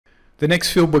The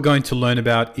next field we're going to learn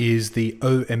about is the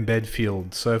OEmbed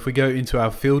field. So if we go into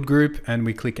our field group and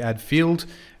we click add field,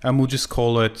 and we'll just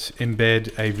call it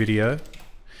embed a video,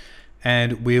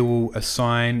 and we will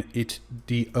assign it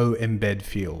the OEmbed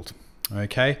field.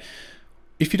 Okay.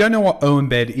 If you don't know what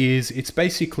OEmbed is, it's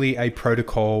basically a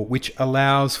protocol which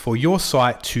allows for your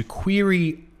site to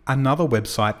query another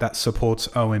website that supports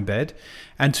OEmbed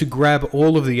and to grab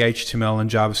all of the HTML and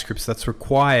JavaScript that's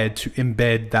required to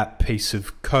embed that piece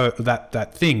of code,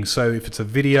 that thing. So if it's a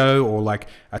video or like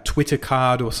a Twitter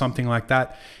card or something like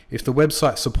that, if the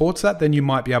website supports that, then you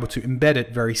might be able to embed it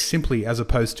very simply as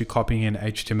opposed to copying in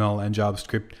HTML and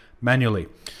JavaScript manually.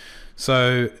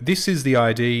 So this is the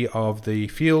ID of the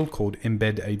field called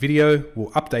embed a video.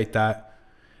 We'll update that,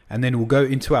 and then we'll go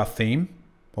into our theme,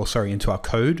 or sorry, into our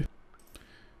code.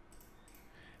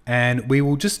 And we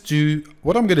will just do,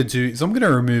 what I'm going to do is I'm going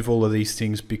to remove all of these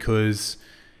things because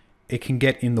it can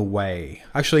get in the way.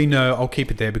 Actually, no, I'll keep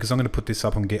it there because I'm going to put this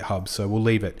up on GitHub, so we'll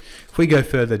leave it. If we go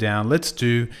further down, let's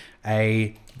do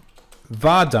a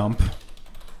var dump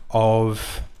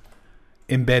of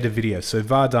embed a video. So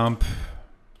var dump,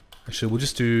 actually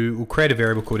we'll create a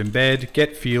variable called embed,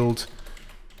 get field,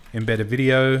 embed a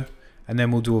video, and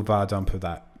then we'll do a var dump of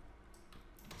that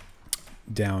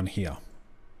down here.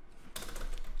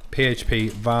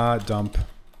 PHP var dump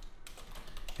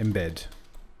embed.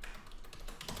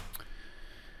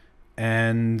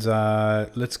 And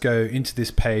let's go into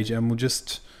this page and we'll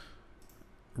just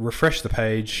refresh the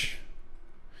page.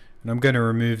 And I'm going to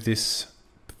remove this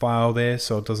file there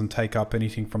so it doesn't take up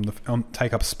anything from the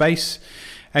take up space.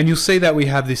 And you'll see that we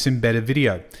have this embedded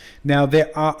video. Now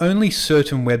there are only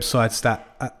certain websites that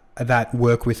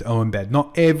work with OEmbed.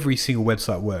 Not every single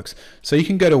website works. So you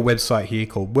can go to a website here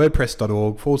called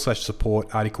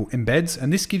wordpress.org/support article embeds,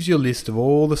 and this gives you a list of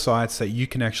all the sites that you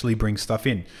can actually bring stuff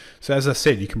in. So as I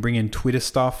said, you can bring in Twitter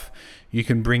stuff, you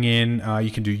can bring in, you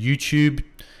can do YouTube,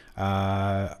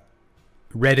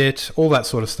 Reddit, all that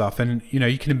sort of stuff, and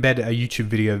you can embed a YouTube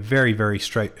video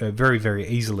very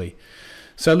easily.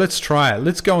 So let's try it.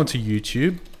 Let's go onto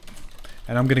YouTube,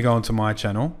 and I'm going to go onto my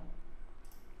channel.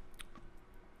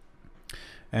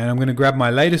 And I'm going to grab my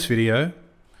latest video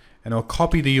and I'll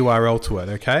copy the URL to it,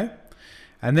 okay?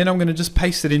 And then I'm going to just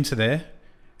paste it into there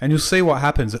and you'll see what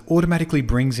happens. It automatically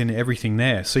brings in everything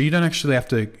there. So you don't actually have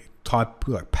to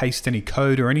paste any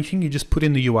code or anything. You just put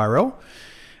in the URL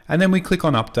and then we click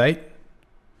on update.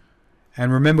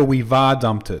 And remember, we var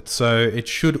dumped it. So it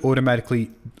should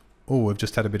automatically, oh, I've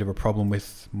just had a bit of a problem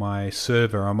with my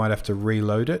server. I might have to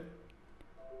reload it.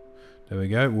 There we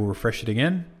go. We'll refresh it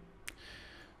again.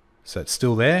 So it's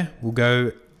still there. We'll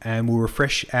go and we'll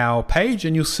refresh our page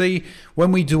and you'll see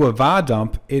when we do a var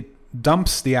dump, it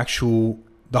dumps the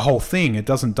whole thing. It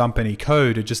doesn't dump any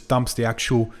code. It just dumps the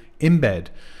actual embed.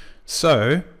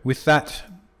 So with that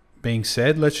being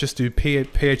said, let's just do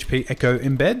PHP echo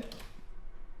embed.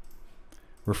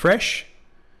 Refresh.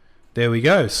 There we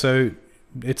go. So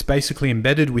it's basically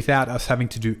embedded without us having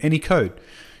to do any code.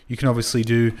 You can obviously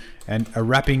do a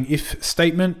wrapping if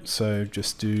statement. So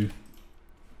just do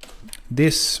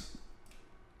this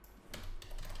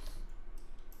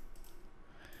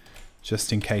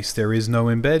just in case there is no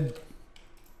embed.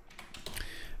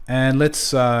 And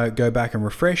let's go back and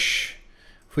refresh.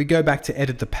 If we go back to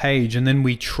edit the page and then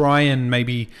we try and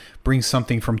maybe bring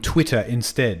something from Twitter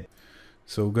instead.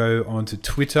 So we'll go on to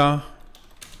Twitter,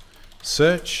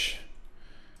 search,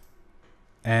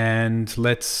 and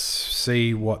let's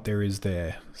see what there is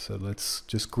there. So let's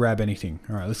just grab anything.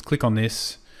 All right, let's click on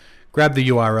this. Grab the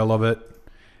URL of it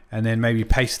and then maybe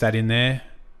paste that in there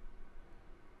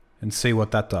and see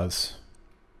what that does.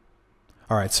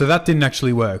 All right, so that didn't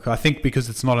actually work. I think because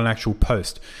it's not an actual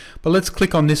post. But let's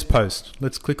click on this post.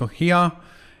 Let's click on here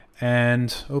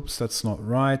and oops, that's not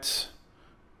right.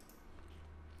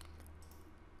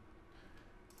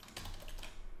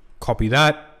 Copy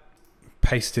that,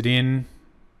 paste it in,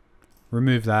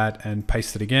 remove that and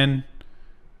paste it again.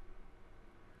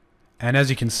 And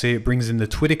as you can see, it brings in the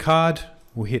Twitter card.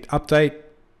 We'll hit update,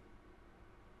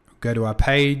 go to our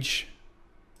page.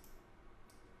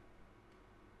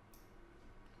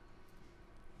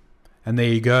 And there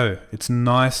you go. It's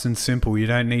nice and simple. You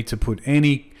don't need to put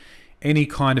any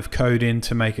kind of code in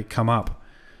to make it come up.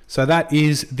 So that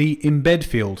is the embed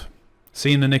field. See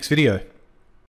you in the next video.